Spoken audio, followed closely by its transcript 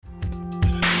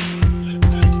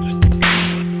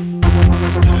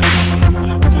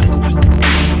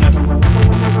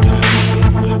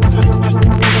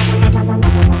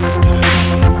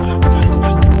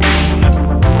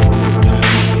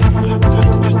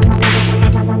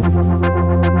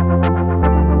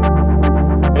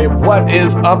What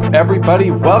is up,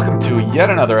 everybody? Welcome to yet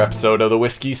another episode of the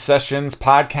Whiskey Sessions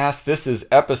podcast. This is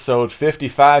episode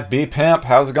 55. B-Pimp,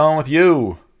 how's it going with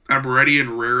you? I'm ready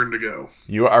and raring to go.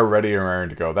 You are ready and raring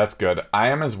to go. That's good. I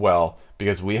am as well,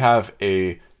 because we have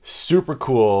a super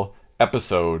cool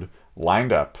episode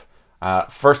lined up.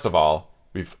 First of all,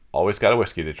 we've always got a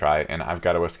whiskey to try, and I've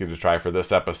got a whiskey to try for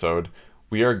this episode.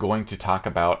 We are going to talk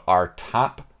about our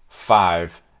top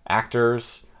 5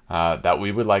 actors that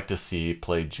we would like to see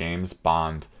play James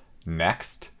Bond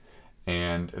next.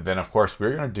 And then, of course,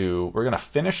 we're going to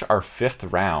finish our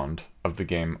 5th round of the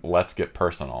game Let's Get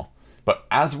Personal. But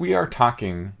as we are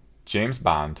talking James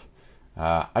Bond,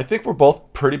 I think we're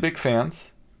both pretty big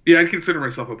fans. Yeah, I'd consider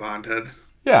myself a Bond head.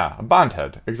 Yeah, a Bond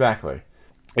head, exactly.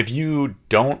 If you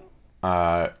don't,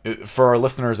 for our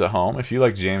listeners at home, if you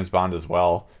like James Bond as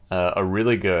well, a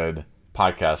really good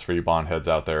podcast for you Bond heads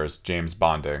out there is James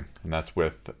Bonding, and that's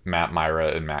with Matt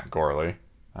Myra and Matt Gorley.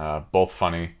 Both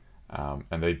funny,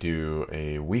 and they do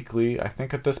a weekly, I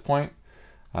think at this point,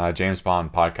 James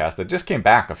Bond podcast that just came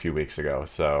back a few weeks ago,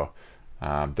 so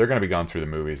they're going to be going through the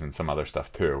movies and some other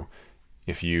stuff too,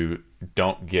 if you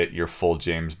don't get your full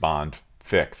James Bond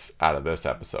fix out of this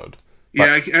episode.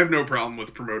 Yeah, I have no problem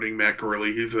with promoting Matt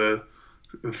Gorley. He's a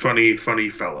funny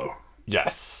fellow.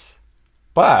 Yes.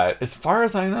 But as far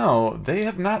as I know, they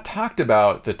have not talked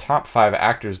about the top 5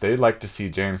 actors they'd like to see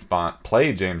James Bond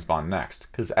play James Bond next.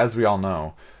 Because as we all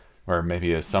know, or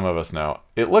maybe as some of us know,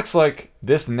 it looks like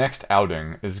this next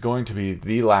outing is going to be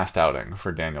the last outing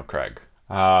for Daniel Craig.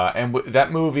 That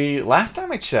movie, last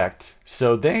time I checked,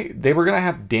 so they were going to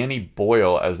have Danny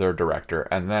Boyle as their director,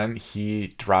 and then he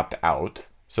dropped out.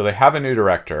 So they have a new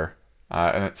director,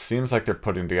 and it seems like they're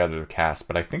putting together the cast,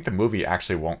 but I think the movie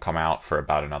actually won't come out for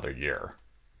about another year.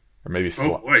 Or maybe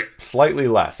slightly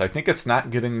less. I think it's not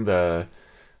getting the...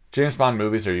 James Bond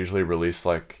movies are usually released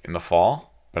like in the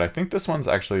fall, but I think this one's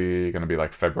actually going to be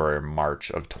like February or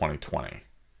March of 2020.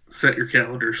 Set your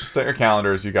calendars. Set your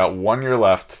calendars. You got 1 year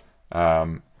left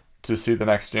to see the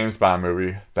next James Bond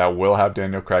movie that will have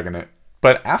Daniel Craig in it.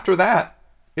 But after that,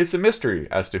 it's a mystery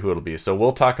as to who it'll be. So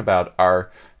we'll talk about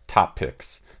our top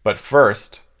picks. But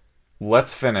first,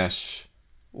 let's finish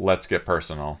Let's Get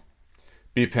Personal.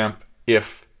 B-Pimp,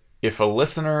 if a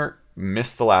listener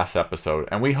missed the last episode,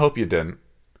 and we hope you didn't,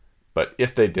 but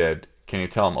if they did, can you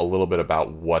tell them a little bit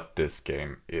about what this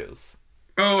game is?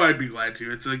 Oh, I'd be glad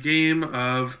to. It's a game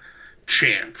of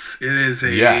chance. It is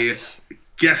a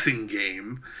guessing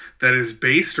game that is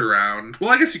based around... Well,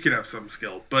 I guess you could have some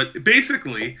skill, but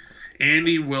basically,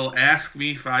 Andy will ask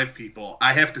me 5 people.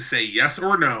 I have to say yes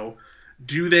or no.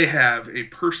 Do they have a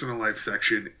personal life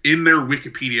section in their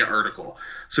Wikipedia article?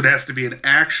 So it has to be an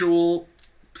actual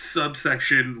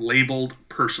subsection labeled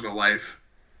personal life,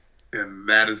 and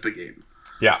that is the game.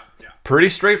 Yeah. Pretty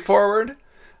straightforward,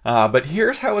 but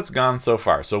here's how it's gone so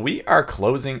far. So we are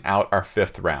closing out our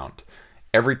 5th round.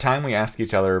 Every time we ask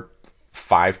each other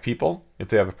 5 people if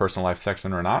they have a personal life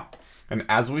section or not, and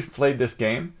as we've played this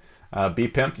game,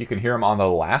 B-Pimp, you can hear him on the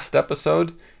last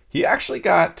episode, he actually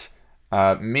got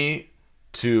me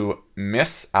to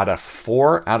miss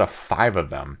 4 out of 5 of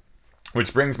them,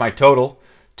 which brings my total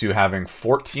to having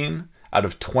 14 out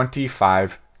of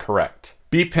 25 correct.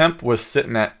 B-Pimp was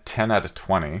sitting at 10 out of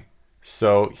 20.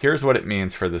 So here's what it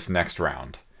means for this next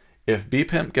round. If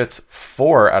B-Pimp gets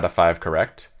 4 out of 5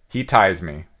 correct, he ties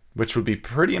me, which would be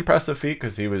pretty impressive feat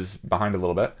because he was behind a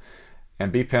little bit.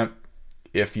 And B-Pimp,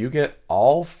 if you get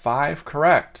all 5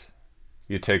 correct,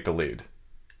 you take the lead.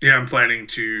 Yeah, I'm planning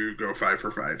to go 5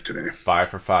 for 5 today. 5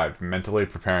 for 5. Mentally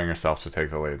preparing yourself to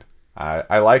take the lead.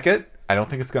 I like it. I don't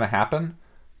think it's going to happen.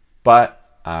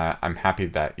 But I'm happy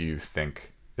that you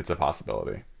think it's a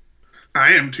possibility.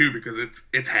 I am too, because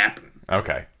it's happening.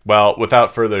 Okay. Well,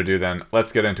 without further ado then,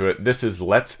 let's get into it. This is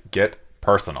Let's Get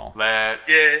Personal. Let's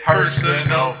get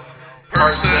personal.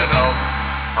 Perfect.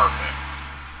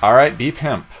 All right,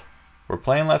 B-Pimp. We're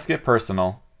playing Let's Get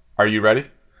Personal. Are you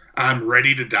ready? I'm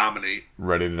ready to dominate.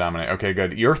 Ready to dominate. Okay,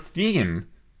 good. Your theme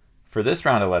for this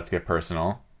round of Let's Get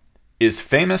Personal is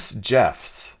Famous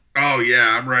Jeffs. Oh,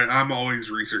 yeah, I'm right. I'm always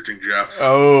researching Jeffs.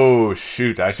 Oh,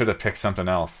 shoot. I should have picked something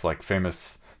else, like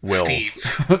Famous Wills.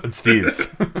 Steve's. Steve's.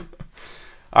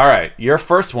 All right. Your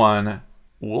first one,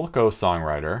 Wilco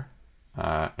songwriter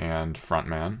and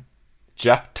frontman,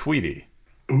 Jeff Tweedy.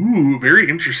 Ooh, very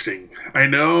interesting. I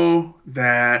know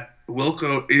that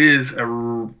Wilco is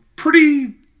a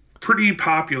pretty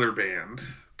popular band,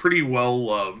 pretty well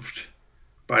loved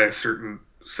by a certain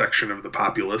section of the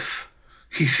populace.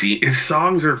 His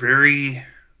songs are very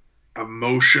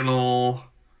emotional,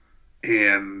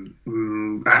 and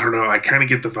I don't know, I kind of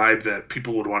get the vibe that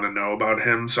people would want to know about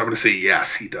him, so I'm going to say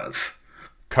yes, he does.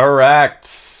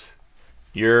 Correct.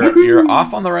 You're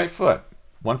off on the right foot.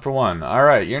 1 for 1. All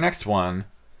right, your next one.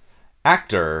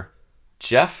 Actor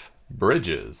Jeff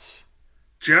Bridges.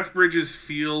 Jeff Bridges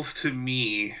feels to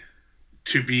me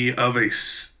to be of a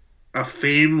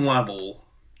fame level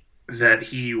that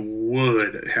he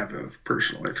would have a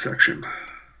personal life section.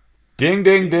 Ding,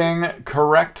 ding, ding.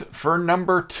 Correct for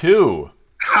number 2.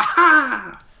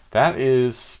 That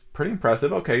is pretty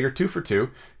impressive. Okay, you're 2 for 2.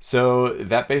 So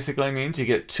that basically means you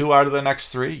get 2 out of the next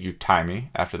 3. You tie me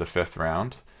after the 5th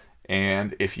round.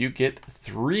 And if you get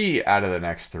 3 out of the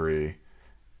next 3,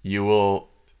 you will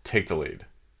take the lead.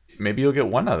 Maybe you'll get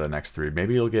 1 out of the next 3.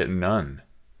 Maybe you'll get none.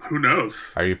 Who knows?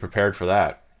 Are you prepared for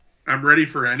that? I'm ready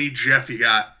for any Jeff you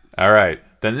got. All right.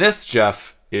 Then this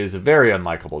Jeff is a very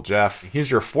unlikable Jeff.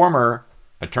 He's your former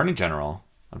Attorney General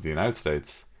of the United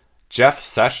States, Jeff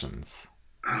Sessions.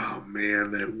 Oh,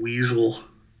 man, that weasel.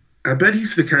 I bet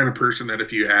he's the kind of person that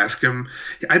if you ask him,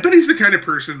 I bet he's the kind of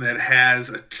person that has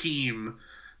a team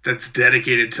that's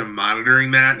dedicated to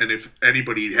monitoring that. And if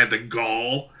anybody had the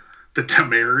gall, the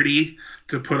temerity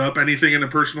to put up anything in the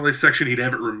personal life section, he'd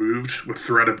have it removed with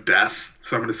threat of death.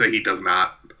 So I'm going to say he does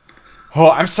not.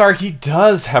 Oh, I'm sorry. He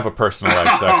does have a personal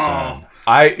life section.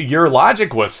 Your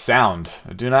logic was sound.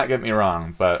 Do not get me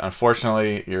wrong, but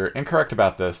unfortunately, you're incorrect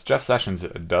about this. Jeff Sessions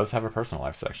does have a personal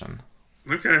life section.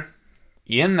 Okay.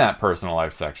 In that personal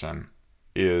life section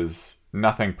is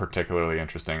nothing particularly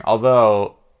interesting.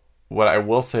 Although, what I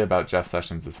will say about Jeff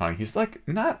Sessions is funny. He's like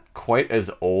not quite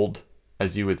as old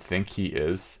as you would think he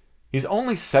is. He's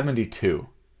only 72.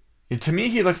 To me,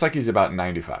 he looks like he's about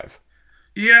 95.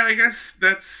 Yeah, I guess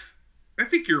I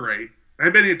think you're right. I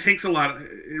bet it takes a lot.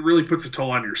 It really puts a toll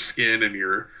on your skin and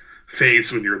your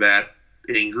face when you're that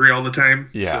angry all the time.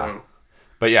 Yeah. So.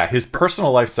 But yeah, his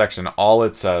personal life section, all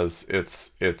it says,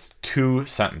 it's 2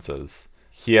 sentences.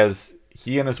 He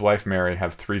and his wife Mary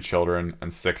have 3 children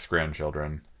and 6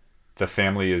 grandchildren. The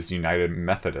family is United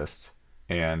Methodist,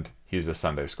 and he's a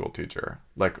Sunday school teacher.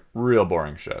 Like real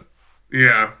boring shit.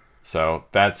 Yeah. So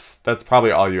that's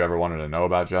probably all you ever wanted to know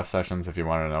about Jeff Sessions, if you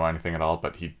wanted to know anything at all.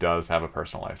 But he does have a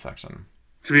personal life section.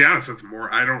 To be honest, that's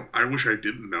more. I wish I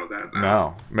didn't know that. Now.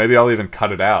 No, maybe I'll even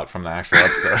cut it out from the actual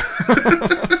episode.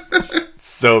 It's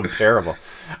so terrible.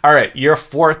 All right, you're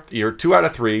 2 out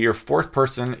of 3. Your 4th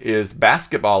person is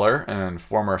basketballer and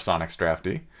former Sonics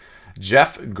draftee,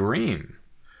 Jeff Green.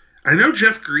 I know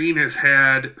Jeff Green has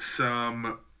had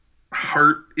some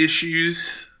heart issues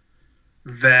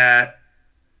that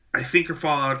I think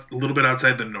fall out a little bit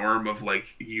outside the norm of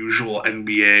like usual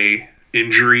NBA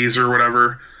injuries or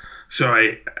whatever. So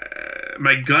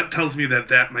my gut tells me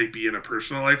that might be in a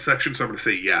personal life section. So I'm going to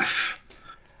say yes.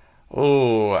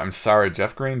 Oh, I'm sorry.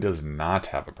 Jeff Green does not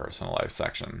have a personal life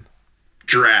section.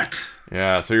 Drat.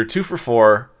 Yeah. So you're 2 for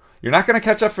 4. You're not going to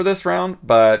catch up for this round,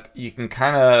 but you can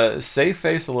kind of save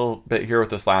face a little bit here with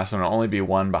this last one. It'll only be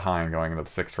 1 behind going into the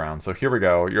 6th round. So here we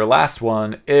go. Your last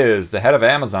one is the head of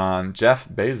Amazon, Jeff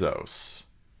Bezos.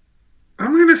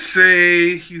 I'm going to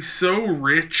say he's so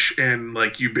rich and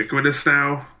like ubiquitous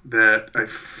now that I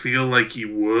feel like he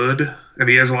would. And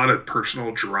he has a lot of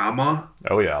personal drama.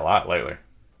 Oh, yeah, a lot lately.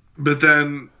 But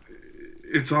then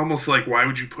it's almost like, why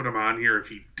would you put him on here if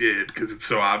he did? Because it's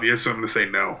so obvious. So I'm going to say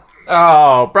no.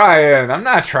 Oh, Brian, I'm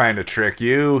not trying to trick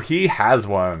you. He has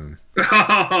one.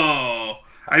 Oh,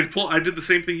 I did the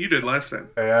same thing you did last time.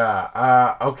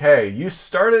 Yeah. Okay. You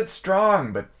started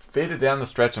strong, but faded down the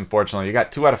stretch, unfortunately. You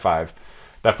got 2 out of 5.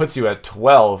 That puts you at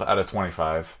 12 out of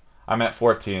 25. I'm at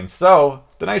 14. So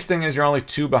the nice thing is you're only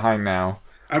 2 behind now.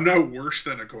 I'm now worse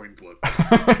than a coin flip.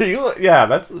 Yeah,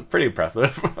 that's pretty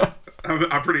impressive.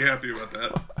 I'm pretty happy about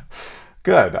that.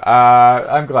 Good.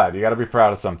 I'm glad. You got to be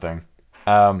proud of something.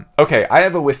 Okay, I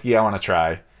have a whiskey I want to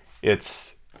try.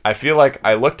 I feel like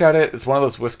I looked at it. It's one of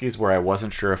those whiskeys where I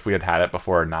wasn't sure if we had had it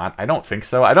before or not. I don't think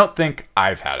so. I don't think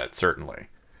I've had it, certainly.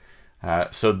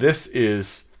 So this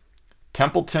is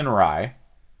Templeton Rye.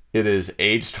 It is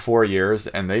aged 4 years,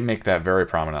 and they make that very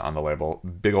prominent on the label.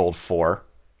 Big old 4.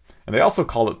 And they also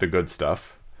call it the good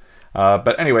stuff.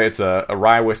 But anyway, it's a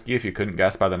rye whiskey, if you couldn't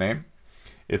guess by the name.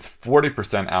 It's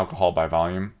 40% alcohol by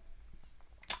volume.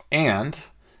 And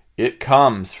it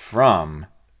comes from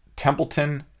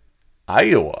Templeton,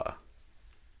 Iowa.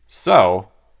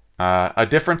 So, a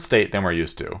different state than we're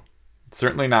used to.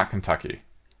 Certainly not Kentucky.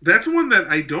 That's one that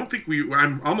I don't think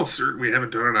I'm almost certain we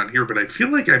haven't done it on here, but I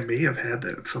feel like I may have had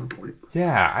that at some point.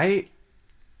 Yeah,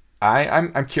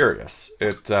 I'm curious.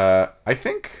 I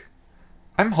think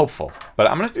I'm hopeful, but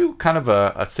I'm gonna do kind of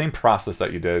a same process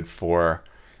that you did for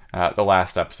the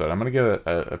last episode. I'm gonna give it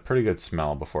a pretty good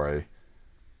smell before I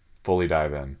fully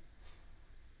dive in.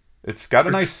 It's got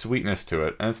a nice sweetness to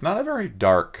it, and it's not a very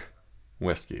dark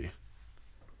whiskey.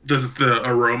 The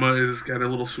aroma is got a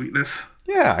little sweetness.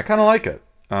 Yeah, I kind of like it,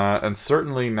 and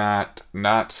certainly not.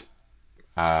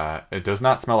 It does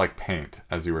not smell like paint,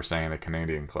 as you were saying the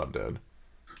Canadian Club did.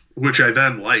 Which I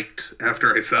then liked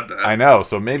after I said that. I know,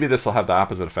 so maybe this will have the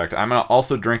opposite effect. I'm going to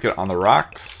also drink it on the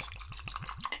rocks.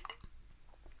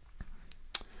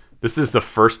 This is the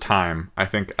first time, I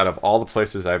think, out of all the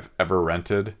places I've ever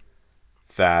rented,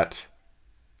 that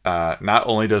not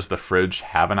only does the fridge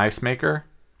have an ice maker,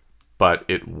 but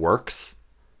it works.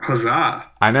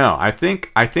 Huzzah. I know. I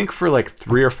think for like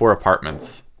 3 or 4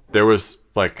 apartments, there was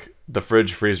like the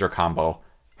fridge freezer combo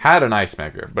had an ice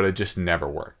maker, but it just never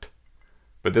worked.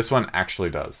 But this one actually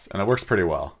does, and it works pretty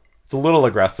well. It's a little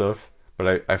aggressive,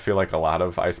 but I feel like a lot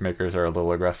of ice makers are a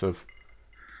little aggressive.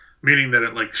 Meaning that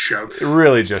it like shouts. It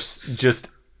really just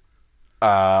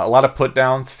a lot of put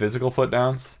downs, physical put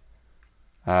downs.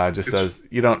 Says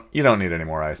you don't need any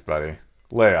more ice, buddy.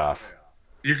 Lay off.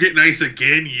 You're getting ice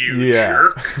again, you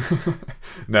jerk.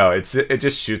 No, it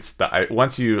just shoots the ice.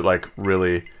 Once you like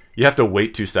really, you have to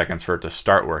wait 2 seconds for it to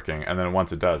start working, and then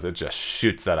once it does, it just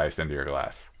shoots that ice into your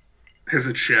glass. Has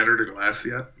it shattered a glass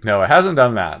yet? No, it hasn't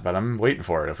done that, but I'm waiting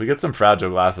for it. If we get some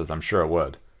fragile glasses, I'm sure it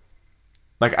would.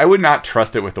 Like, I would not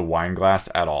trust it with a wine glass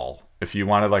at all. If you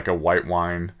wanted like a white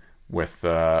wine with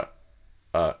an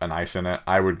ice in it,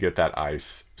 I would get that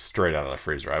ice straight out of the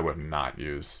freezer. I would not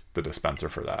use the dispenser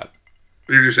for that.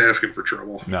 You're just asking for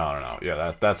trouble. No.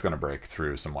 Yeah, that's going to break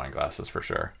through some wine glasses for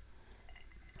sure.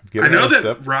 I know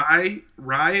that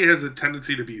rye has a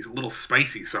tendency to be a little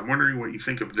spicy, so I'm wondering what you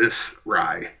think of this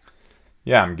rye.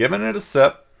 Yeah, I'm giving it a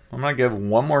sip. I'm going to give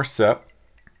one more sip.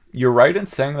 You're right in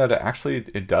saying that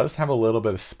it does have a little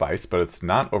bit of spice, but it's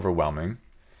not overwhelming.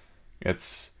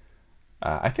 It's,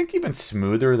 I think, even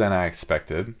smoother than I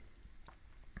expected.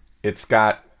 It's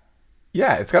got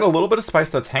a little bit of spice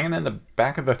that's hanging in the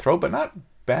back of the throat, but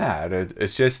not bad.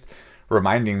 It's just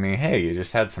reminding me, hey, you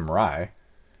just had some rye.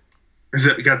 Has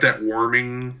it got that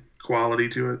warming quality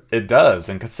to it? It does,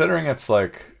 and considering it's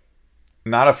like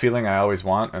not a feeling I always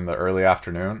want in the early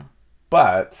afternoon,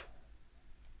 but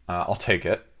I'll take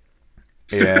it.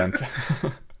 And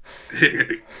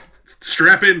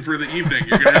strap in for the evening.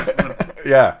 You're gonna have fun.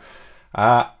 Yeah,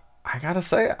 I gotta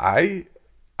say I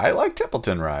like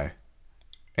Templeton Rye,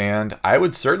 and I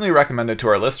would certainly recommend it to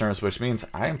our listeners, which means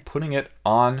I am putting it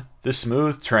on the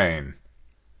smooth train.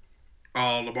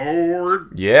 All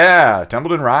aboard. Yeah,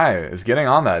 Templeton Rye is getting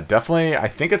on that. Definitely, I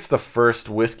think it's the first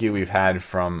whiskey we've had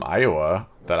from Iowa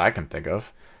that I can think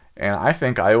of. And I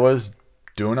think Iowa's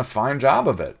doing a fine job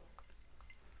of it.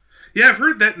 Yeah, I've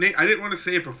heard that name. I didn't want to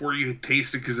say it before you had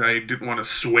tasted because I didn't want to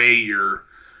sway your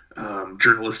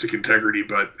journalistic integrity,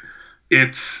 but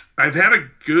I have a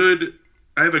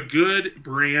good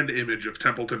brand image of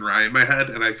Templeton Rye in my head,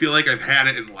 and I feel like I've had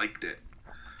it and liked it.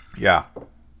 Yeah.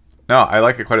 No, I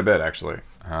like it quite a bit, actually.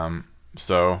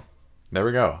 So, there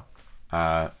we go.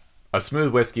 A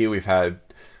smooth whiskey. We've had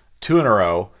 2 in a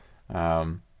row.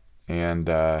 And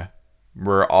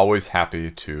we're always happy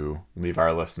to leave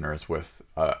our listeners with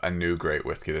a new great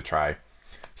whiskey to try.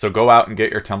 So go out and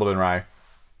get your Templeton Rye.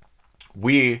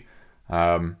 We,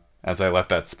 as I let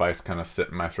that spice kind of sit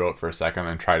in my throat for a second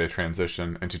and try to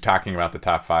transition into talking about the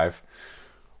top 5,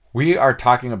 we are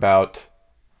talking about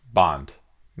Bond.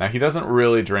 Now, he doesn't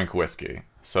really drink whiskey,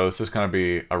 so this is going to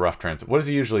be a rough transit. What does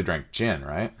he usually drink? Gin,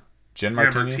 right? Gin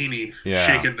martinis? Martini. Yeah.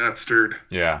 Shaken, not stirred.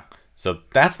 Yeah. So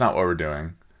that's not what we're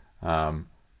doing.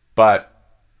 But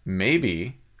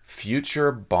maybe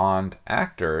future Bond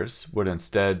actors would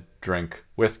instead drink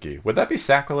whiskey. Would that be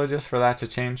sacrilegious for that to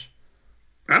change?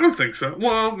 I don't think so.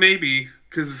 Well, maybe,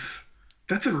 because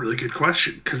that's a really good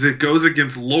question, because it goes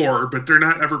against lore, but they're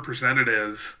not ever presented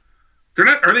as...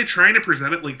 Are they trying to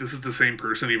present it like this is the same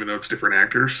person, even though it's different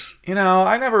actors? You know,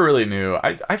 I never really knew.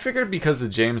 I figured because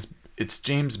it's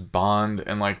James Bond,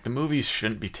 and like the movies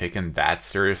shouldn't be taken that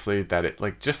seriously, that it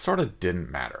like just sort of didn't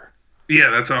matter. Yeah,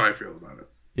 that's how I feel about it.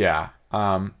 Yeah.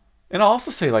 And I'll also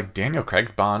say like Daniel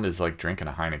Craig's Bond is like drinking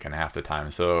a Heineken half the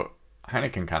time, so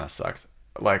Heineken kind of sucks.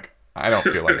 Like, I don't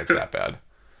feel like it's that bad.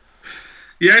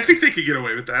 Yeah, I think they could get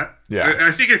away with that. Yeah.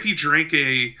 I think if he drank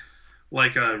a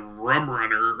rum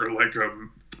runner or like a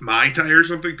Mai Tai or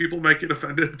something, people might get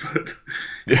offended. But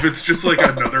if it's just like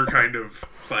another kind of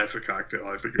classic cocktail,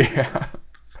 I think it'd be fun.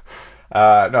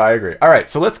 No, I agree. All right,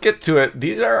 so let's get to it.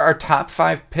 These are our top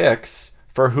 5 picks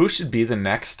for who should be the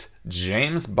next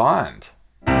James Bond.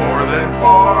 More than 4,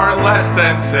 less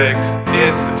than 6.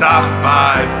 It's the top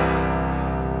 5.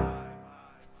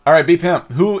 All right,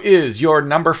 B-Pimp, who is your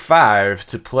number 5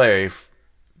 to play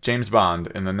James Bond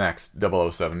in the next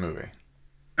 007 movie?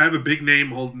 I have a big name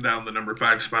holding down the number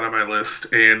 5 spot on my list,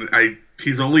 and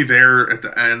he's only there at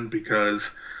the end because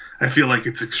I feel like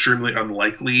it's extremely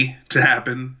unlikely to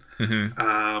happen.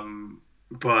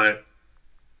 But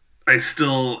I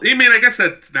mean, I guess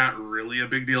that's not really a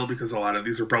big deal because a lot of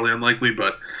these are probably unlikely,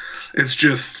 but it's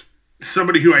just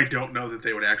somebody who I don't know that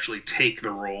they would actually take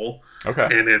the role. Okay.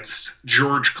 And it's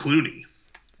George Clooney.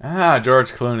 Ah,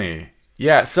 George Clooney.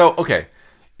 Yeah, so, okay.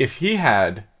 If he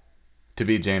had to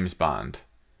be James Bond,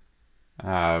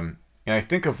 and I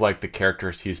think of, like, the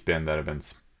characters he's been that have been,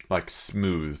 like,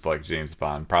 smooth, like James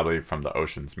Bond, probably from the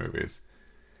Ocean's movies,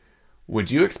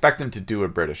 would you expect him to do a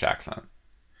British accent?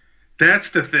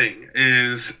 That's the thing,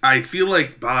 is I feel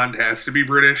like Bond has to be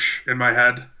British in my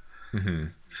head.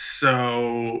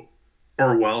 So,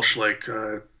 or Welsh, like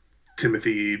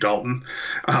Timothy Dalton.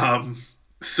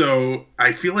 So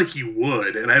I feel like he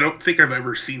would, and I don't think I've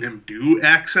ever seen him do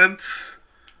accents.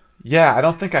 Yeah, I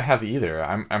don't think I have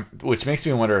either. Which makes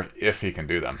me wonder if he can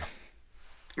do them.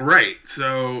 Right.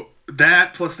 So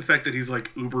that plus the fact that he's like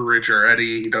uber rich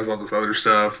already, he does all this other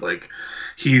stuff. Like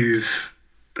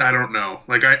I don't know.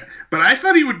 But I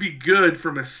thought he would be good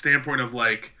from a standpoint of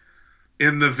like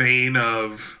in the vein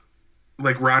of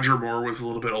like Roger Moore was a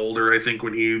little bit older, I think,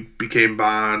 when he became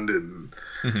Bond, and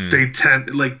they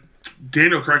tend like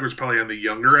Daniel Craig was probably on the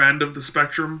younger end of the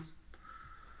spectrum.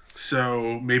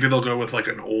 So maybe they'll go with like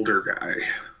an older guy.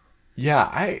 Yeah,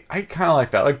 I kind of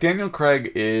like that. Like Daniel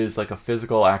Craig is like a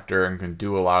physical actor and can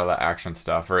do a lot of the action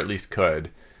stuff, or at least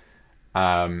could.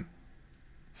 I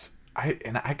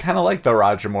kind of like the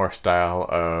Roger Moore style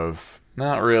of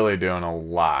not really doing a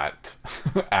lot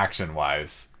action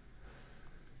wise,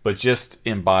 but just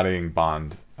embodying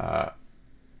Bond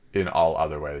in all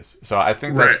other ways. So I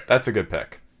think that's a good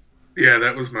pick. Yeah,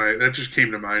 that just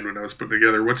came to mind when I was putting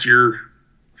together. What's your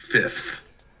 5th?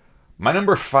 My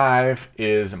number 5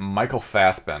 is Michael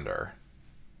Fassbender.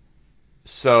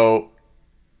 So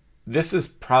this is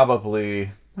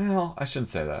probably, well, I shouldn't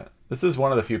say that. This is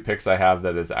one of the few picks I have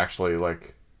that is actually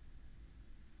like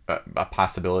a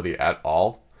possibility at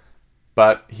all.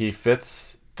 But he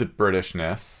fits the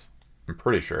Britishness, I'm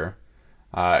pretty sure.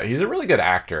 He's a really good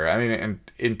actor. I mean,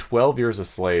 in 12 Years a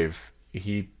Slave,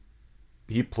 he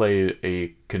played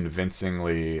a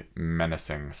convincingly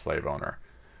menacing slave owner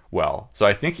well. So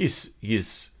I think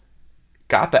he's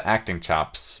got the acting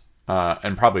chops,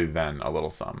 and probably then a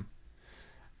little some.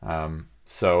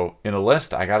 So in a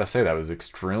list, I gotta say that was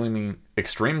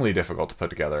extremely difficult to put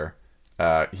together.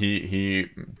 He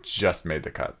just made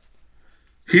the cut.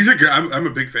 I'm a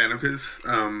big fan of his.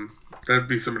 That'd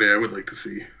be somebody I would like to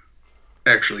see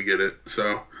actually get it.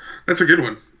 So that's a good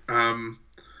one.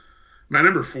 My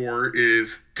number 4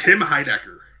 is Tim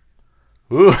Heidecker.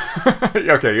 Ooh.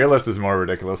 Okay, your list is more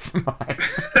ridiculous than mine.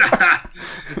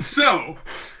 So,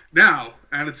 now,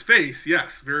 at its face, yes,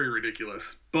 very ridiculous.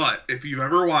 But if you've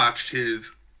ever watched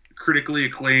his critically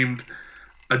acclaimed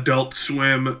Adult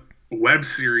Swim web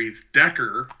series,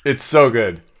 Decker... It's so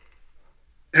good.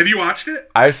 Have you watched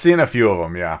it? I've seen a few of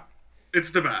them, yeah.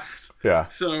 It's the best. Yeah.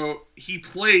 So, he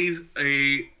plays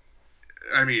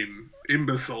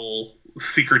imbecile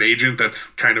secret agent that's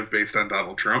kind of based on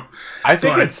Donald Trump. I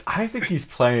think he's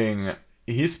playing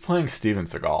Steven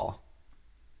Seagal.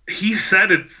 He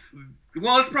said it's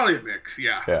probably a mix,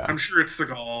 yeah. I'm sure it's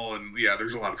Seagal, and yeah,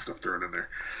 there's a lot of stuff thrown in there.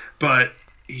 But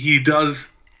he does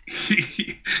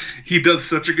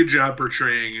such a good job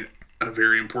portraying a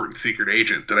very important secret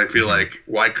agent that I feel like,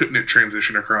 why couldn't it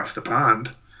transition across the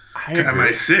pond to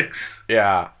MI6?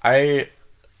 Yeah,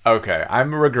 okay,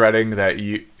 I'm regretting that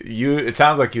you. It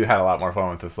sounds like you had a lot more fun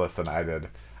with this list than I did.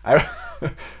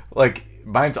 Like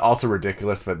mine's also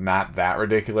ridiculous, but not that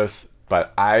ridiculous.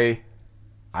 But I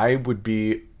would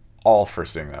be all for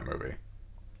seeing that movie.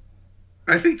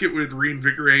 I think it would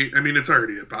reinvigorate. I mean, it's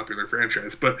already a popular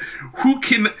franchise, but who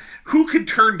can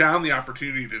turn down the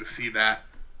opportunity to see that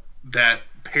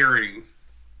pairing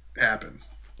happen?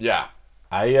 Yeah,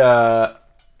 I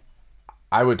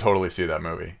would totally see that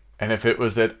movie. And if it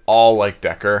was at all like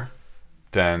Decker,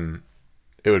 then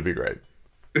it would be great.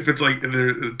 If it's like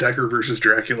the Decker versus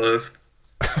Dracula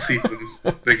season,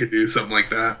 they could do something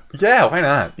like that. Yeah, why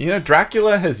not? You know,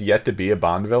 Dracula has yet to be a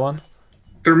Bond villain.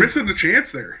 They're missing a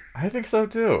chance there. I think so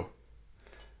too.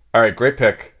 All right, great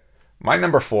pick. My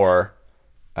number 4,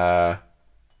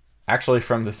 actually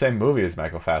from the same movie as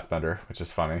Michael Fassbender, which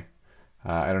is funny.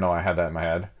 I don't know why I had that in my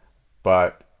head,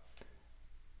 but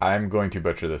I'm going to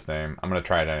butcher this name. I'm going to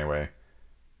try it anyway.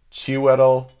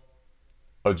 Chiwetel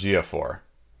Ejiofor.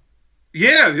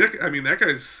 Yeah, I mean, that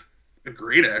guy's a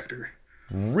great actor.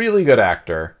 Really good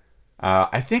actor.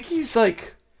 I think he's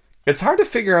like... It's hard to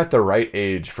figure out the right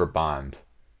age for Bond.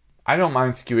 I don't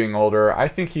mind skewing older. I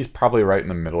think he's probably right in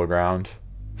the middle ground,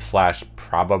 /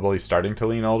 probably starting to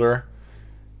lean older.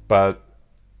 But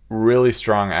really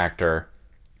strong actor,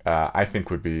 I think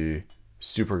would be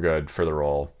super good for the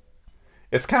role.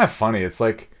 It's kind of funny. It's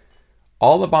like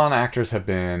all the Bond actors have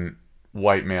been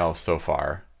white males so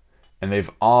far, and they've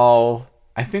all,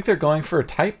 I think they're going for a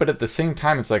type, but at the same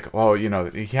time it's like, oh, you know,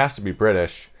 he has to be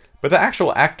British. But the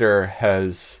actual actor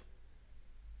has,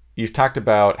 you've talked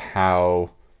about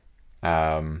how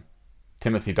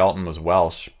Timothy Dalton was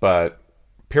Welsh, but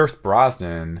Pierce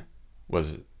Brosnan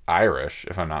was Irish,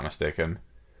 if I'm not mistaken.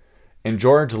 And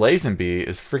George Lazenby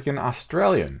is freaking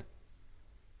Australian.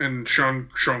 And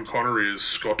Sean Connery is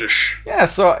Scottish. Yeah,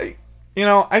 so, you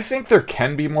know, I think there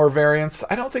can be more variants.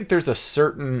 I don't think there's a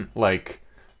certain, like,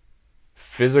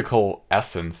 physical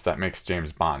essence that makes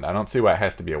James Bond. I don't see why it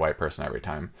has to be a white person every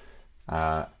time.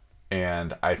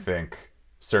 And I think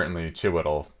certainly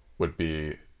Chiwetel would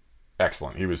be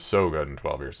excellent. He was so good in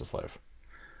 12 Years a Slave.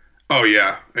 Oh,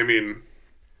 yeah. I mean,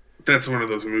 that's one of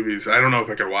those movies. I don't know if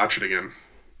I could watch it again.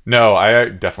 No, I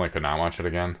definitely could not watch it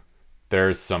again.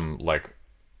 There's some, like,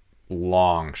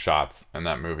 long shots in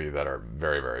that movie that are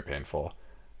very, very painful.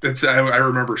 I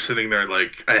remember sitting there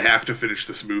like, I have to finish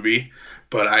this movie,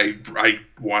 but I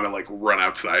want to, like, run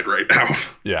outside right now.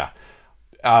 Yeah.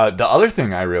 The other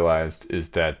thing I realized is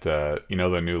that, you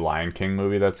know, the new Lion King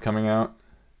movie that's coming out?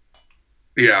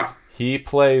 Yeah. He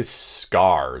plays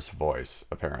Scar's voice,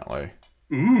 apparently.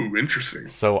 Ooh, interesting.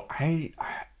 So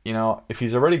you know, if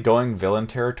he's already going villain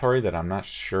territory, then I'm not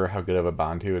sure how good of a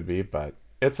Bond he would be, but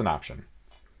it's an option.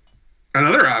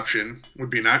 Another option would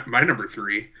be not my number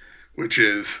 3, which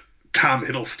is Tom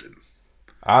Hiddleston.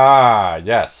 Ah,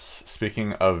 yes.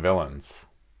 Speaking of villains.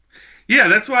 Yeah,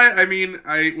 that's why, I mean,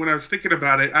 when I was thinking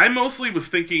about it, I mostly was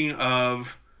thinking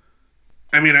of,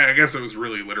 I mean, I guess it was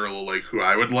really literal, like, who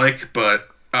I would like, but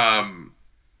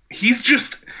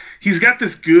he's got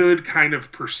this good kind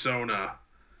of persona,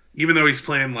 even though he's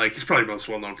playing, like, he's probably most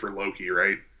well known for Loki,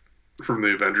 right? From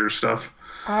the Avengers stuff.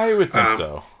 I would think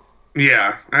so.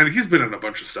 Yeah, I mean, he's been in a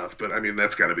bunch of stuff, but I mean,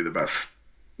 that's got to be the best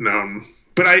known.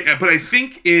 But I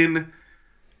think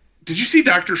did you see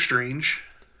Doctor Strange?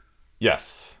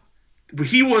 Yes.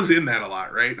 He was in that a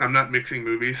lot, right? I'm not mixing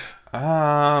movies.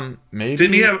 Maybe.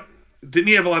 Didn't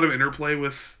he have a lot of interplay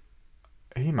with?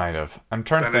 He might have. I'm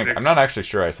trying to think. I'm not actually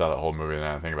sure I saw that whole movie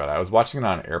now that I think about it. I was watching it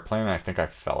on an airplane and I think I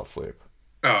fell asleep.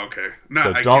 Oh, okay.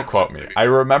 So don't quote me. I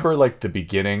remember, like, the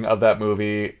beginning of that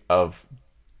movie of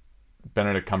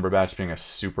Benedict Cumberbatch being a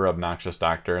super obnoxious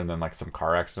doctor and then, like, some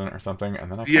car accident or something,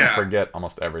 and then I kind of forget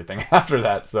almost everything after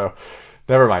that, so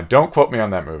never mind. Don't quote me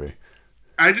on that movie.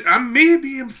 I'm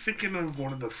thinking of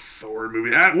one of the Thor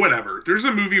movies. Whatever. There's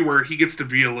a movie where he gets to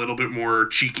be a little bit more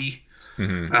cheeky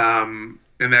in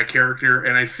that character,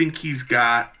 and I think he's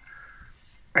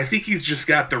just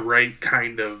got the right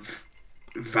kind of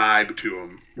vibe to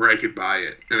him where I could buy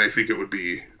it, and I think it would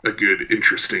be a good,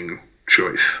 interesting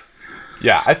choice.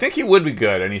 Yeah, I think he would be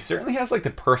good, and he certainly has, like, the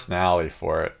personality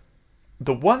for it.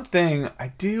 The one thing I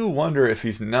do wonder if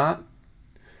he's not,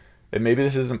 and maybe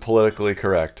this isn't politically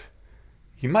correct,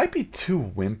 he might be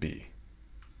too wimpy.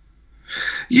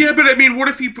 Yeah, but I mean, what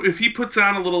if he puts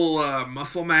on a little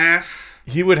muscle mass?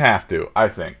 He would have to, I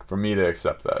think, for me to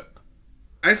accept that.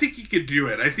 I think he could do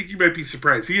it. I think you might be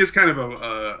surprised. He is kind of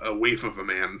a waif of a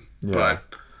man. Yeah. But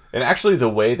and actually, the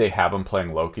way they have him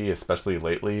playing Loki, especially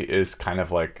lately, is kind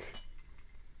of like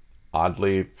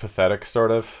oddly pathetic,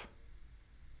 sort of.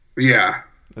 Yeah.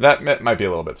 That might be a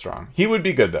little bit strong. He would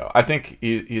be good, though. I think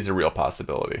he's a real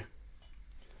possibility.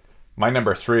 My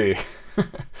number 3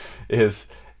 is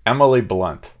Emily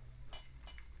Blunt.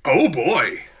 Oh,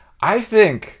 boy. I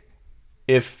think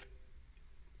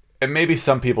and maybe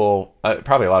some people,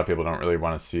 probably a lot of people don't really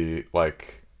want to see,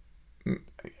 like, I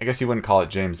guess you wouldn't call it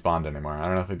James Bond anymore. I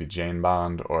don't know if it'd be Jane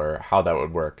Bond or how that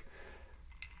would work.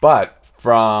 But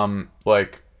from,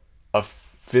 like, a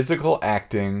physical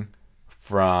acting,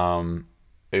 from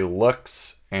a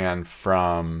looks, and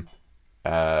from,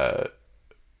 like,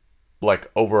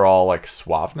 overall, like,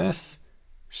 suaveness,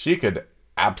 she could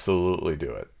absolutely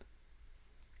do it.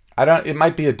 It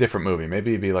might be a different movie.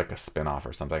 Maybe it'd be like a spin-off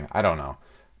or something. I don't know.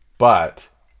 But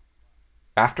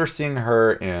after seeing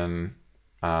her in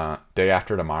Day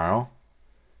After Tomorrow,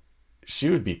 she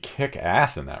would be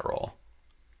kick-ass in that role.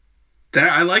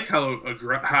 I like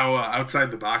how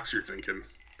outside the box you're thinking.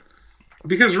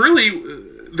 Because really,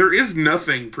 there is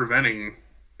nothing preventing...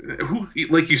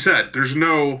 like you said, there's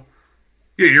no...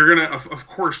 Yeah, you're going to... Of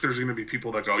course, there's going to be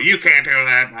people that go, you can't do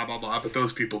that, blah, blah, blah. But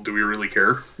those people, do we really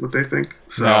care what they think?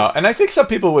 So, no, and I think some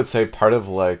people would say part of,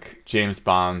 like, James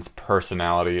Bond's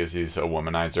personality is he's a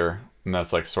womanizer. and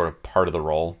that's like sort of part of the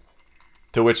role.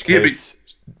 To which case,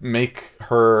 make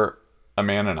her a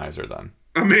Manonizer then.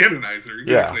 A Manonizer,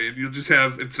 exactly. Yeah. And you'll just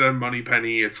have, instead of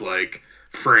Moneypenny, it's like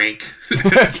Frank.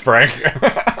 It's Frank.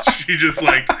 She just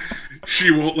like,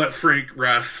 she won't let Frank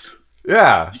rest.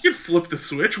 Yeah. You could flip the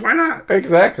switch. Why not?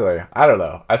 Exactly. I don't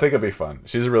know. I think it'd be fun.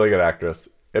 She's a really good actress.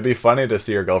 It'd be funny to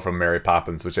see her go from Mary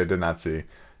Poppins, which I did not see,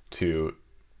 to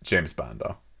James Bond,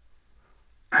 though.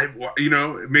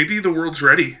 Maybe the world's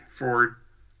ready for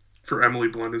Emily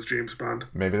Blunt as James Bond.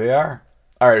 Maybe they are.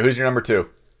 All right, who's your number 2?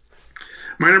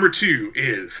 My number 2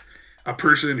 is a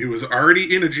person who was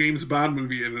already in a James Bond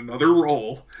movie in another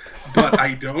role, but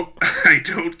I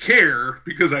don't care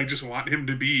because I just want him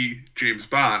to be James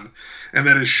Bond, and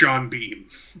that is Sean Bean.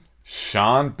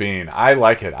 Sean Bean. I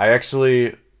like it.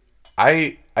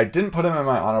 I didn't put him in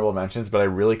my honorable mentions, but I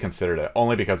really considered it,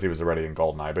 only because he was already in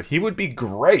GoldenEye, but he would be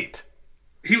great.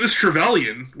 He was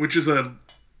Trevelyan, which is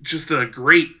just a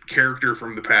great character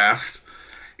from the past.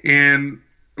 And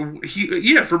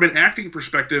from an acting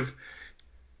perspective,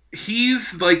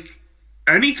 he's like,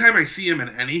 anytime I see him in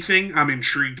anything, I'm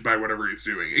intrigued by whatever he's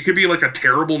doing. It could be like a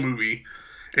terrible movie,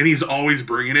 and he's always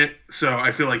bringing it, so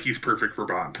I feel like he's perfect for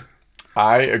Bond.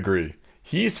 I agree.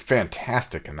 He's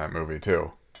fantastic in that movie,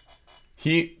 too.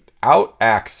 He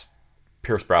outacts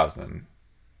Pierce Brosnan.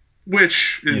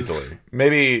 Which is... easily.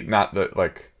 Maybe not the,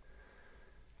 like...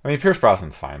 I mean, Pierce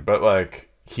Brosnan's fine, but, like,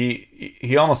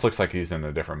 he almost looks like he's in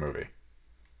a different movie.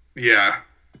 Yeah.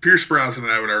 Pierce Brosnan,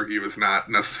 I would argue, is not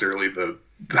necessarily the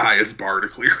highest bar to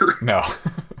clear. No.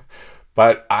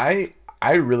 But I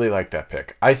really like that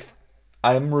pick.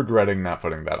 I'm regretting not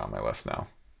putting that on my list now.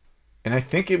 And I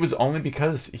think it was only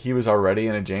because he was already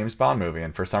in a James Bond movie,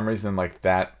 and for some reason, like,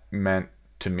 that meant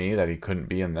to me that he couldn't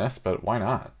be in this, but why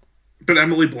not? But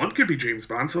Emily Blunt could be James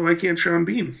Bond, so why can't Sean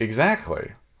Bean?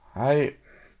 Exactly.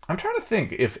 I'm trying to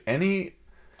think if any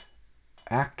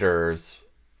actors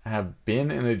have been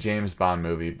in a James Bond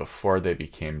movie before they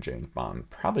became James Bond.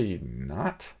 Probably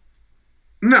not.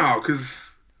 No, because...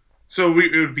 So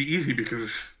it would be easy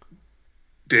because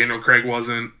Daniel Craig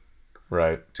wasn't.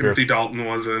 Right. Timothy Dalton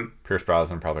wasn't. Pierce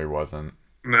Brosnan probably wasn't.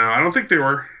 No, I don't think they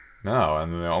were. No,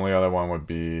 and the only other one would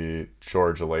be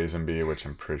George Lazenby, which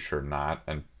I'm pretty sure not,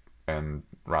 and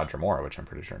Roger Moore, which I'm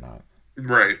pretty sure not.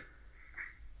 Right.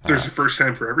 There's a first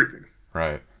time for everything.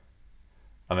 Right.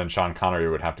 And then Sean Connery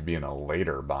would have to be in a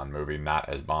later Bond movie, not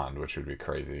as Bond, which would be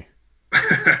crazy.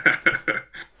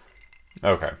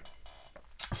 Okay.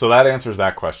 So that answers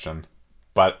that question.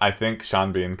 But I think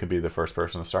Sean Bean could be the first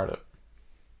person to start it.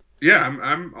 Yeah,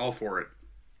 I'm all for it.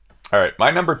 All right.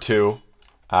 My number 2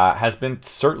 has been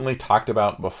certainly talked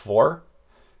about before.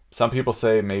 Some people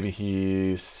say maybe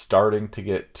he's starting to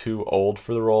get too old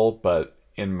for the role, but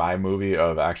in my movie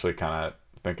of actually kind of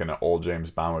thinking an old James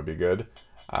Bond would be good,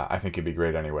 I think he'd be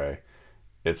great anyway.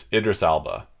 It's Idris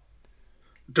Elba.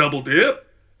 Double dip?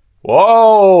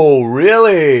 Whoa,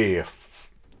 really?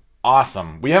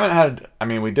 Awesome. We haven't had, I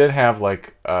mean, we did have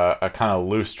like a kind of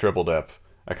loose triple dip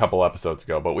a couple episodes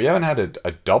ago, but we haven't had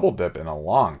a double dip in a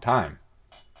long time.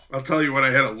 I'll tell you what,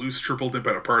 I had a loose triple dip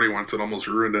at a party once and almost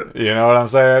ruined it. You know what I'm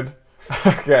saying?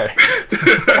 Okay.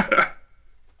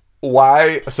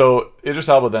 Why? So Idris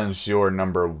Elba then is your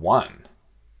number 1.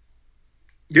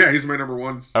 Yeah, he's my number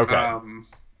 1. Okay.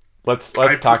 Let's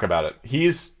talk about it.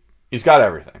 He's got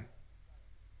everything.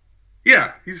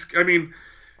 Yeah, he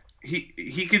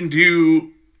can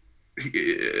do.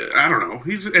 I don't know.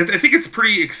 I think it's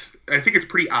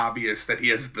pretty obvious that he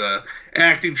has the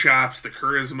acting chops, the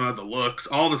charisma, the looks,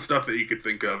 all the stuff that you could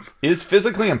think of. Is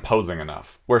physically imposing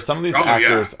enough, where some of these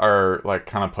actors are like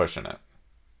kind of pushing it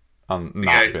on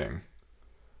not being.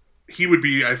 He would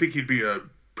be. I think he'd be a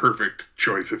perfect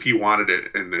choice if he wanted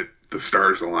it and the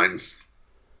stars align.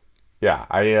 Yeah,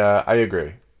 I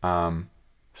agree.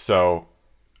 So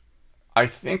I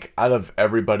think out of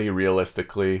everybody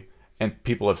realistically, and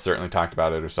people have certainly talked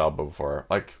about Idris Elba before,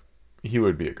 like, he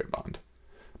would be a good Bond.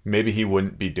 Maybe he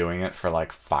wouldn't be doing it for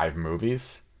like 5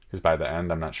 movies, because by the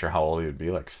end I'm not sure how old he would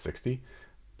be, like 60.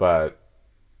 But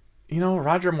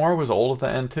Roger Moore was old at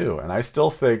the end too, and I still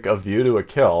think A View to a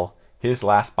Kill, his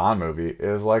last Bond movie,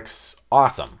 is like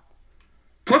awesome.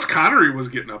 Plus Connery was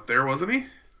getting up there, wasn't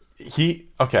he?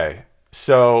 Okay,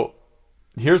 so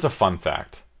here's a fun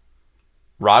fact.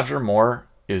 Roger Moore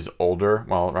is older.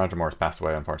 Well, Roger Moore's passed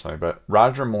away, unfortunately, but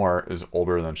Roger Moore is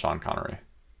older than Sean Connery.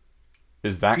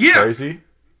 Is that crazy?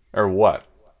 Or what?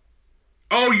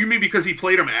 Oh, you mean because he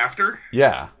played him after?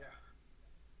 Yeah.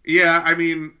 Yeah, I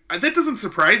mean, that doesn't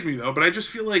surprise me, though, but I just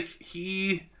feel like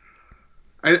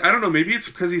I don't know, maybe it's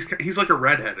because he's like a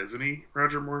redhead, isn't he,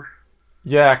 Roger Moore?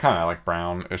 Yeah, kind of like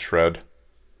brownish red.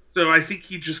 So I think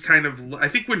he just I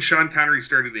think when Sean Connery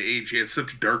started to age, he had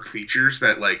such dark features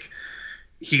that like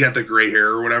he got the gray hair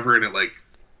or whatever, and it like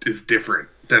is different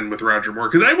than with Roger Moore.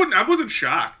 Because I wasn't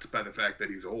shocked by the fact that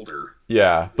he's older.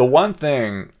 Yeah, the one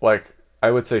thing, like,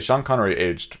 I would say Sean Connery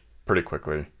aged pretty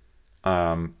quickly.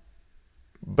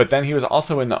 But then he was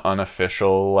also in the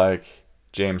unofficial, like,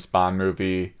 James Bond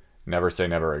movie, Never Say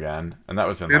Never Again. And that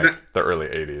was in, the early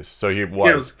 80s. So he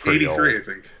was, it was pretty 83, old. I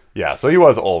think. Yeah, so he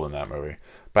was old in that movie.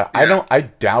 But Yeah. I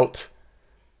doubt,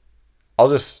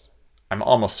 I'm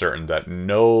almost certain that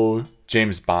no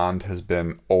James Bond has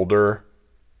been older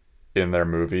in their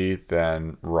movie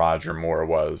than Roger Moore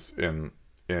was in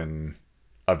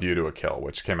A View to a Kill,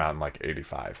 which came out in like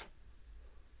 85.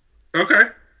 Okay.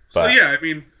 So But- yeah, I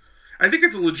mean, I think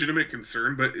it's a legitimate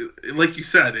concern, but like you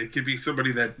said, it could be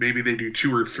somebody that maybe they do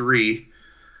 2 or 3,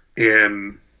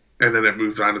 and then it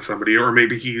moves on to somebody, or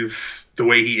maybe the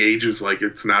way he ages, like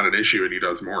it's not an issue and he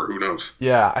does more. Who knows?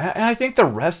 Yeah, and I think the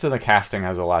rest of the casting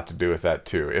has a lot to do with that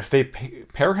too. If they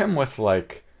pair him with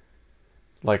like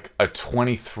a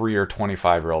 23 or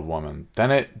 25-year-old woman, then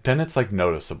it's like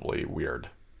noticeably weird.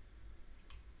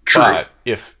 True. But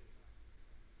if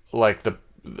like the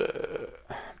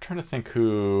I'm trying to think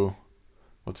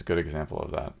what's a good example of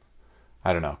that?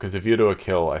 I don't know, because if you do a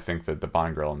kill, I think that the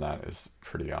Bond girl in that is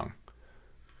pretty young.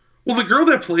 Well, the girl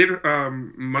that played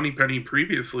Moneypenny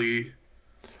previously.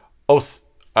 Oh,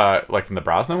 like in the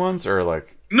Brosnan ones, or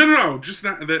like? No, just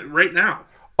not that right now.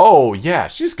 Oh yeah,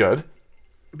 she's good.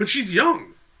 But she's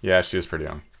young. Yeah, she is pretty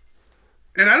young.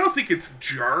 And I don't think it's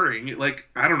jarring. Like,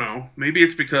 I don't know. Maybe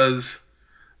it's because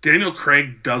Daniel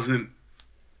Craig doesn't.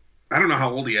 I don't know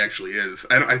how old he actually is.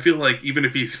 I feel like even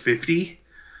if he's 50,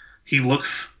 he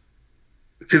looks.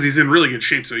 Because he's in really good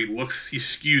shape, so he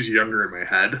skews younger in my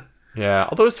head. Yeah,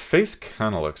 although his face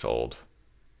kind of looks old.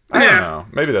 I don't know.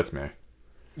 Maybe that's me.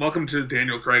 Welcome to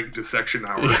Daniel Craig Dissection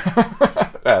Hour.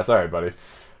 Yeah, sorry, buddy.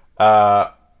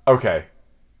 Okay.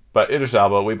 But Idris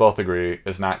Elba, we both agree,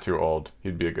 is not too old.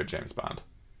 He'd be a good James Bond.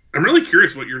 I'm really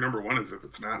curious what your number 1 is if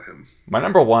it's not him. My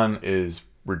number 1 is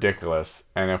ridiculous.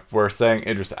 And if we're saying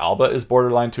Idris Elba is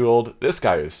borderline too old, this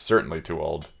guy is certainly too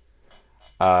old.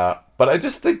 But I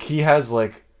just think he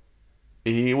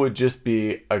would just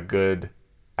be a good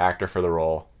actor for the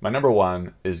role. My number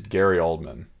 1 is Gary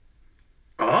Oldman.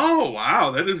 Oh,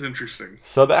 wow. That is interesting.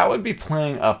 So that would be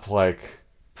playing up like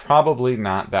probably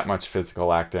not that much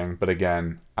physical acting, but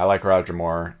again, I like Roger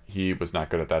Moore. He was not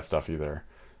good at that stuff either.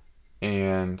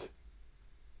 And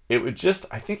it would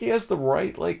I think he has the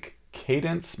right like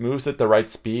cadence, moves at the right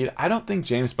speed. I don't think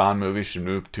James Bond movies should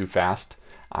move too fast.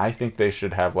 I think they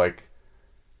should have like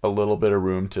a little bit of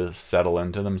room to settle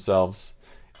into themselves.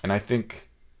 And I think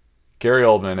Gary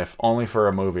Oldman, if only for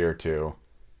a movie or two,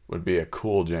 would be a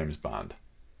cool James Bond.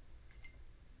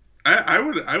 I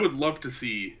would love to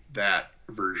see that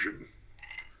version.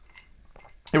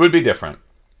 It would be different,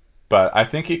 but I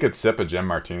think he could sip a Jim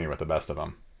Martini with the best of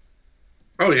them.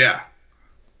 Oh, yeah.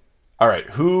 All right,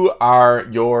 who are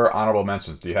your honorable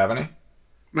mentions? Do you have any?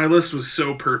 My list was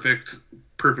so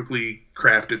perfectly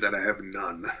crafted that I have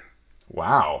none.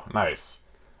 Wow, nice.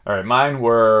 All right, mine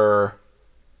were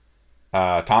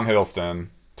Tom Hiddleston,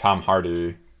 Tom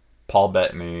Hardy, Paul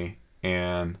Bettany,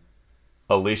 and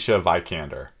Alicia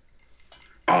Vikander.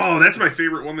 Oh, that's my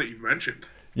favorite one that you mentioned.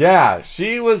 Yeah,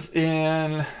 she was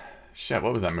in... Shit,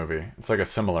 what was that movie? It's like a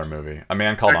similar movie. A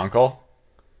Man Called Uncle?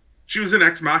 She was in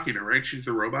Ex Machina, right? She's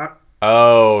the robot?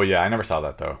 Oh, yeah, I never saw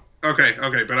that, though. Okay,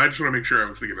 but I just want to make sure I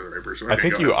was thinking of the right person. I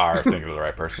think you are thinking of the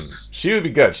right person. She would be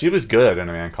good. She was good in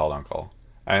A Man Called Uncle.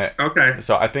 Okay.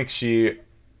 So I think she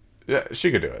could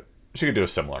do it. She could do a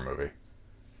similar movie.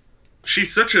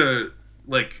 She's such a,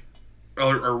 like,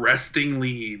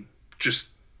 arrestingly just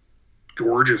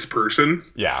gorgeous person.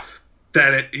 Yeah.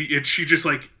 That she just,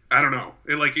 like, I don't know.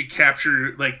 It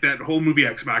captured, like, that whole movie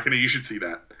Ex Machina. You should see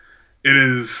that. It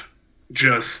is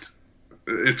just,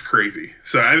 it's crazy.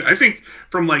 So I think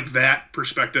from, like, that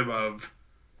perspective of,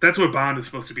 that's what Bond is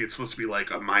supposed to be. It's supposed to be,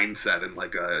 like, a mindset and,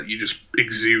 like, you just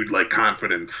exude, like,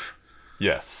 confidence.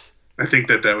 Yes. I think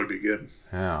that would be good.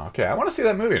 Yeah, okay. I want to see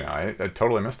that movie now. I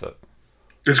totally missed it.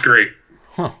 It's great.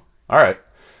 Huh. All right.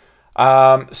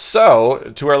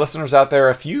 So, to our listeners out there,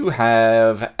 if you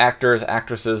have actors,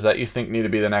 actresses that you think need to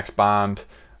be the next Bond,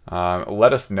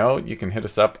 let us know. You can hit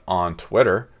us up on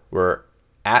Twitter. We're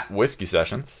at Whiskey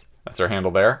Sessions. That's our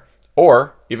handle there.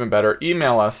 Or, even better,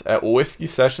 email us at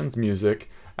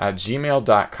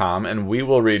whiskeysessionsmusic@gmail.com, and we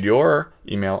will read your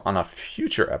email on a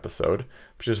future episode,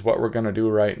 which is what we're going to do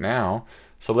right now.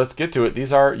 So let's get to it.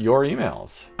 These are your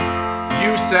emails.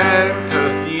 You sent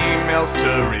us emails to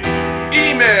read.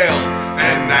 Emails!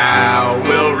 And now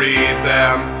we'll read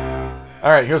them. All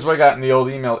right, here's what I got in the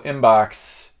old email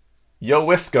inbox. Yo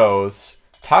Wiscos,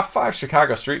 top 5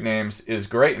 Chicago street names is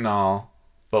great and all,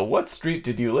 but what street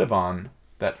did you live on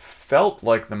that felt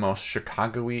like the most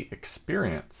Chicago-y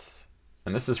experience?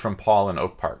 And this is from Paul in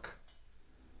Oak Park,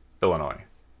 Illinois,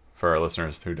 for our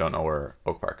listeners who don't know where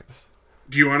Oak Park is.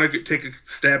 Do you want to take a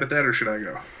stab at that, or should I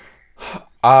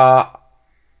go?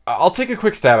 I'll take a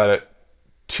quick stab at it.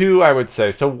 2, I would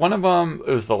say. So one of them,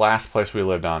 it was the last place we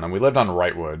lived on, and we lived on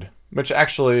Wrightwood, which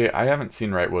actually, I haven't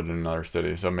seen Wrightwood in another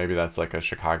city, so maybe that's like a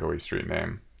Chicago-y street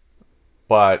name.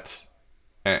 But,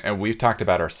 and we've talked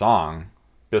about our song,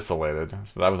 Bissolated,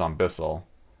 so that was on Bissell.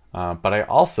 But I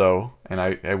also, and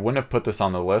I wouldn't have put this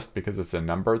on the list because it's a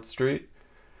numbered street,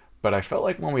 but I felt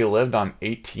like when we lived on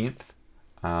 18th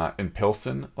in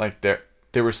Pilsen, like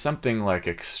there was something like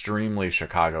extremely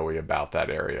Chicago-y about that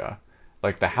area.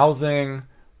 Like the housing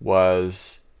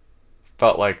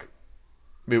felt like,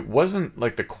 it wasn't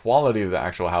like the quality of the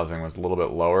actual housing was a little bit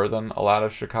lower than a lot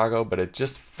of Chicago, but it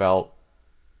just felt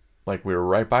like we were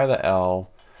right by the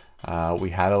L. We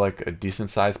had a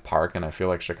decent sized park, and I feel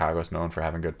like Chicago's known for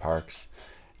having good parks.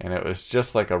 And it was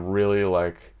just like a really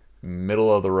like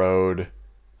middle of the road,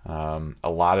 a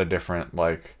lot of different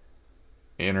like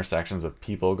intersections of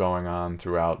people going on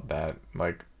throughout that,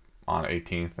 like on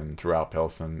 18th and throughout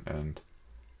Pilsen, and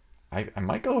I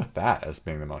might go with that as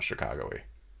being the most Chicago-y.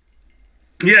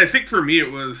 Yeah, I think for me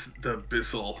it was the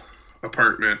Bissell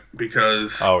apartment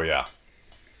because oh yeah,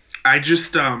 I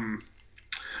just what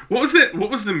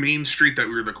was the main street that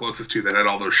we were the closest to that had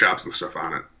all those shops and stuff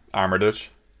on it?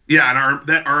 Armitage. Yeah, and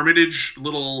that Armitage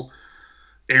little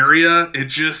area,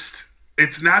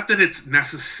 it's not that it's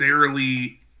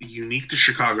necessarily unique to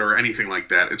Chicago or anything like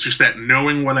that. It's just that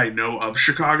knowing what I know of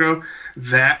Chicago,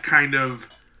 that kind of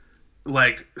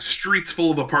like streets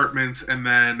full of apartments and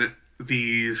then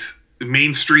these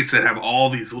main streets that have all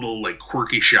these little like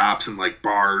quirky shops and like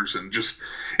bars and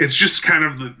it's just kind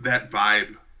of that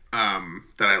vibe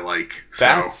that I like.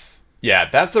 That's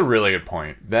a really good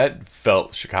point. That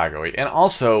felt Chicago-y. And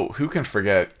also, who can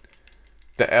forget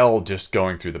the L just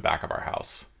going through the back of our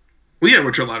house? Well, yeah,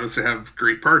 which allowed us to have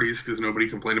great parties because nobody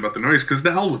complained about the noise because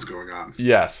the L was going on.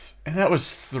 Yes, and that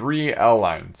was 3 L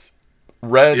lines.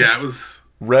 Red, yeah, it was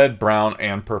red, brown,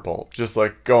 and purple, just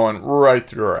like going right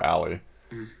through our alley.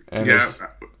 And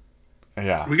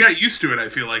yeah, we got used to it. I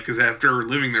feel like because after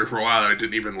living there for a while, it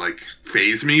didn't even like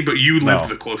phase me. But you lived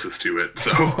the closest to it,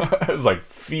 so it was like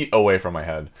feet away from my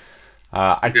head.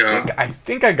 I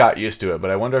think I got used to it,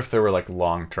 but I wonder if there were like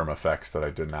long-term effects that I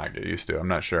did not get used to. I'm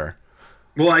not sure.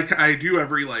 Well, I do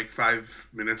every like 5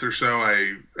 minutes or so.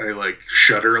 I like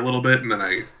shudder a little bit and then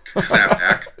I snap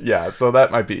back. Yeah, so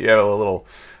that might be a little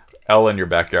L in your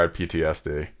backyard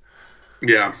PTSD.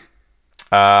 Yeah.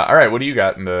 All right, what do you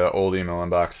got in the old email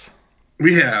inbox?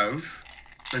 We have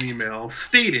an email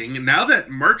stating, now that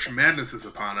March Madness is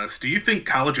upon us, do you think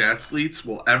college athletes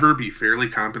will ever be fairly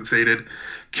compensated?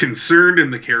 Concerned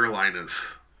in the Carolinas.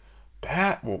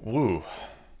 Woo.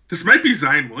 This might be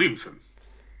Zion Williamson.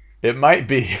 It might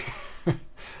be.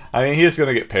 I mean, he's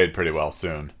going to get paid pretty well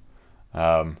soon.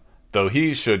 Though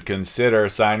he should consider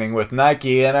signing with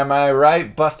Nike, and am I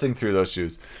right? Busting through those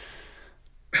shoes.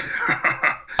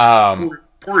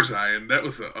 Poor Zion. That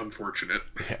was unfortunate.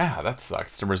 Yeah, that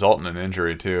sucks to result in an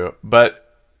injury, too.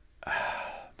 But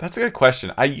that's a good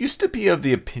question. I used to be of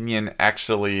the opinion,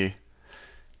 actually,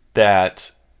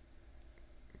 that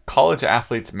college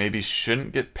athletes maybe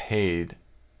shouldn't get paid,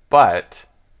 but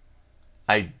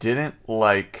I didn't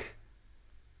like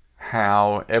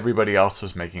how everybody else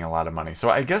was making a lot of money.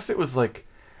 So I guess it was like,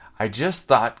 I just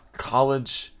thought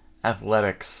college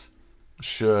athletics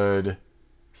should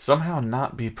somehow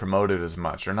not be promoted as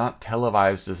much or not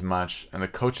televised as much, and the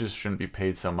coaches shouldn't be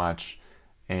paid so much.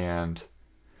 And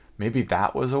maybe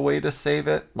that was a way to save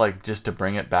it, like just to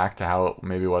bring it back to how it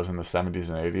maybe was in the 70s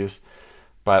and 80s.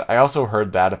 But I also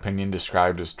heard that opinion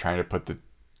described as trying to put the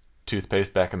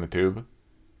toothpaste back in the tube.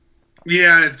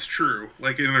 Yeah, it's true.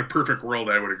 Like, in a perfect world,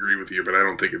 I would agree with you, but I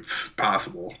don't think it's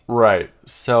possible. Right.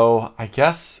 So, I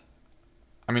guess,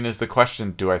 I mean, is the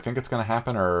question, do I think it's going to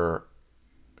happen, or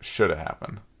should it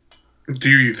happen? Do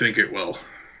you think it will?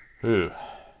 Ooh.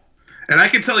 And I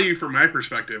can tell you from my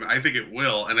perspective, I think it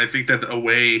will, and I think that a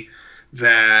way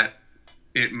that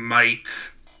it might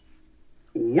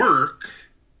work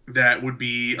that would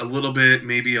be a little bit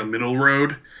maybe a middle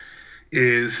road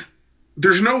is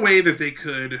there's no way that they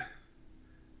could...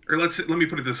 Or let me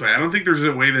put it this way. I don't think there's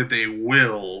a way that they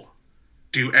will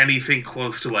do anything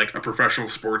close to like a professional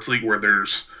sports league where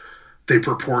they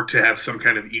purport to have some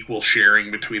kind of equal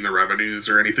sharing between the revenues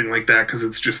or anything like that, because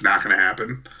it's just not going to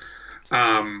happen.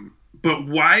 but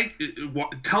why?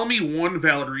 Tell me one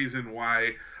valid reason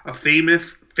why a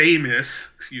famous basketball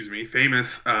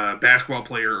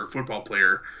player or football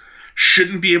player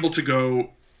shouldn't be able to go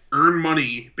earn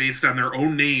money based on their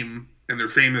own name and their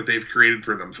fame that they've created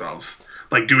for themselves.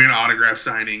 Like doing autograph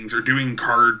signings or doing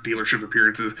card dealership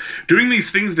appearances, doing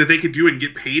these things that they could do and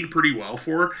get paid pretty well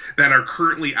for that are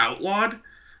currently outlawed,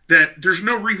 that there's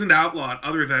no reason to outlaw it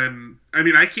other than, I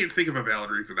mean, I can't think of a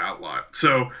valid reason to outlaw it.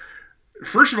 So,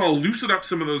 first of all, loosen up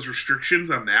some of those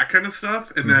restrictions on that kind of stuff,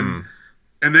 and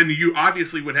then you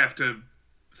obviously would have to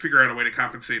figure out a way to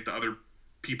compensate the other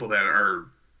people that are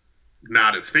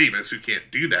not as famous who can't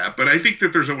do that. But I think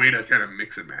that there's a way to kind of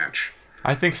mix and match.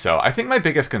 I think so. I think my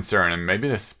biggest concern, and maybe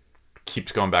this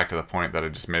keeps going back to the point that I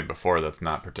just made before that's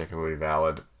not particularly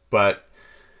valid, but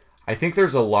I think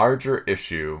there's a larger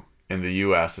issue in the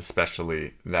U.S.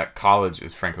 especially that college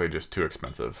is frankly just too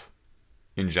expensive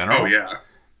in general. Oh, yeah.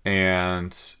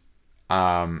 And,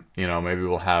 maybe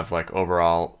we'll have like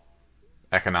overall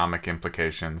economic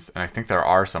implications. And I think there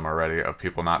are some already of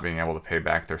people not being able to pay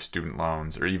back their student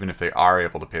loans, or even if they are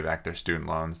able to pay back their student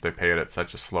loans, they pay it at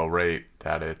such a slow rate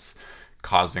that it's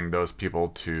causing those people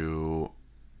to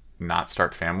not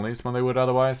start families when they would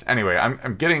otherwise. Anyway,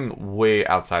 I'm getting way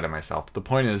outside of myself. The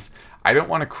point is, I don't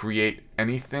want to create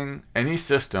any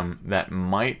system that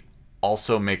might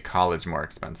also make college more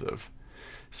expensive.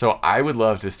 So I would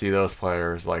love to see those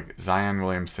players like Zion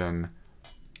Williamson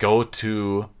go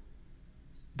to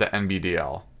the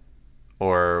NBDL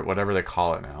or whatever they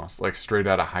call it now, like straight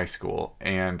out of high school,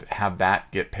 and have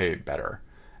that get paid better,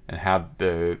 and have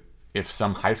if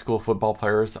some high school football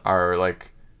players are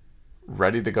like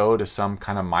ready to go to some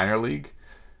kind of minor league,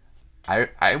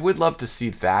 I would love to see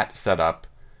that set up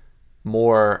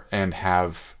more and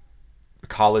have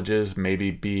colleges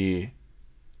maybe be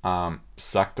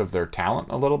sucked of their talent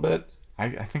a little bit.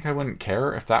 I think I wouldn't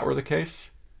care if that were the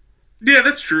case. Yeah,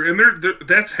 that's true, and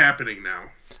that's happening now.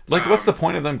 Like, what's the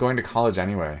point of them going to college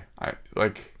anyway?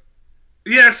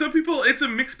 Yeah, some people, it's a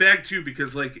mixed bag too,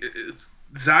 because like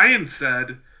Zion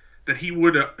said that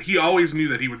he always knew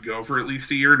that he would go for at least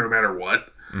a year no matter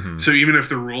what. Mm-hmm. So even if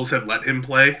the rules had let him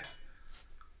play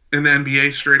in the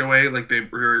NBA straight away, like they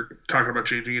were talking about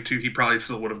changing it to, he probably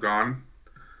still would have gone.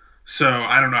 So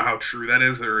I don't know how true that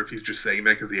is, or if he's just saying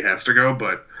that because he has to go.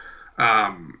 But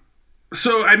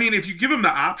so I mean, if you give him the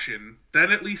option,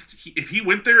 then at least if he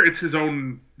went there, it's his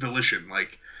own volition.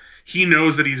 Like he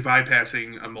knows that he's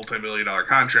bypassing a multi-million-dollar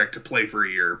contract to play for a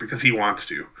year because he wants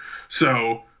to.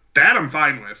 So that I'm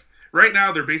fine with. Right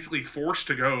now, they're basically forced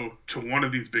to go to one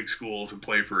of these big schools and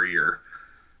play for a year.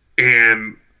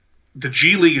 And the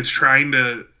G League is trying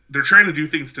to do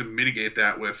things to mitigate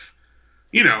that with,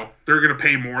 they're going to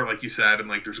pay more, like you said, and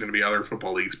like there's going to be other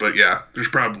football leagues. But yeah, there's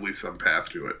probably some path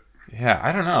to it. Yeah,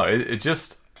 I don't know. It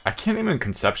just, I can't even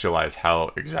conceptualize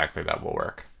how exactly that will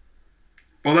work.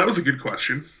 Well, that was a good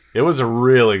question. It was a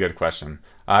really good question.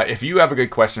 If you have a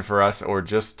good question for us, or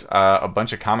just a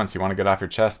bunch of comments you want to get off your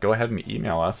chest, go ahead and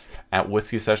email us at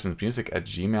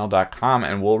whiskeysessionsmusic@gmail.com,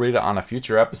 and we'll read it on a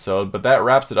future episode. But that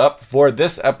wraps it up for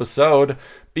this episode.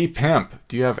 B Pimp,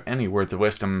 do you have any words of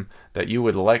wisdom that you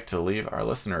would like to leave our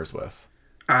listeners with?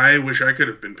 I wish I could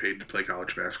have been paid to play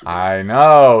college basketball. I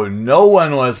know. No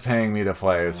one was paying me to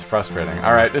play. It's frustrating.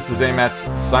 All right, this is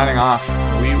Amets signing off.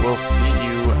 We will see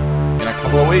you in a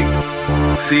couple of weeks.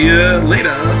 See you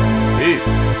later. Peace.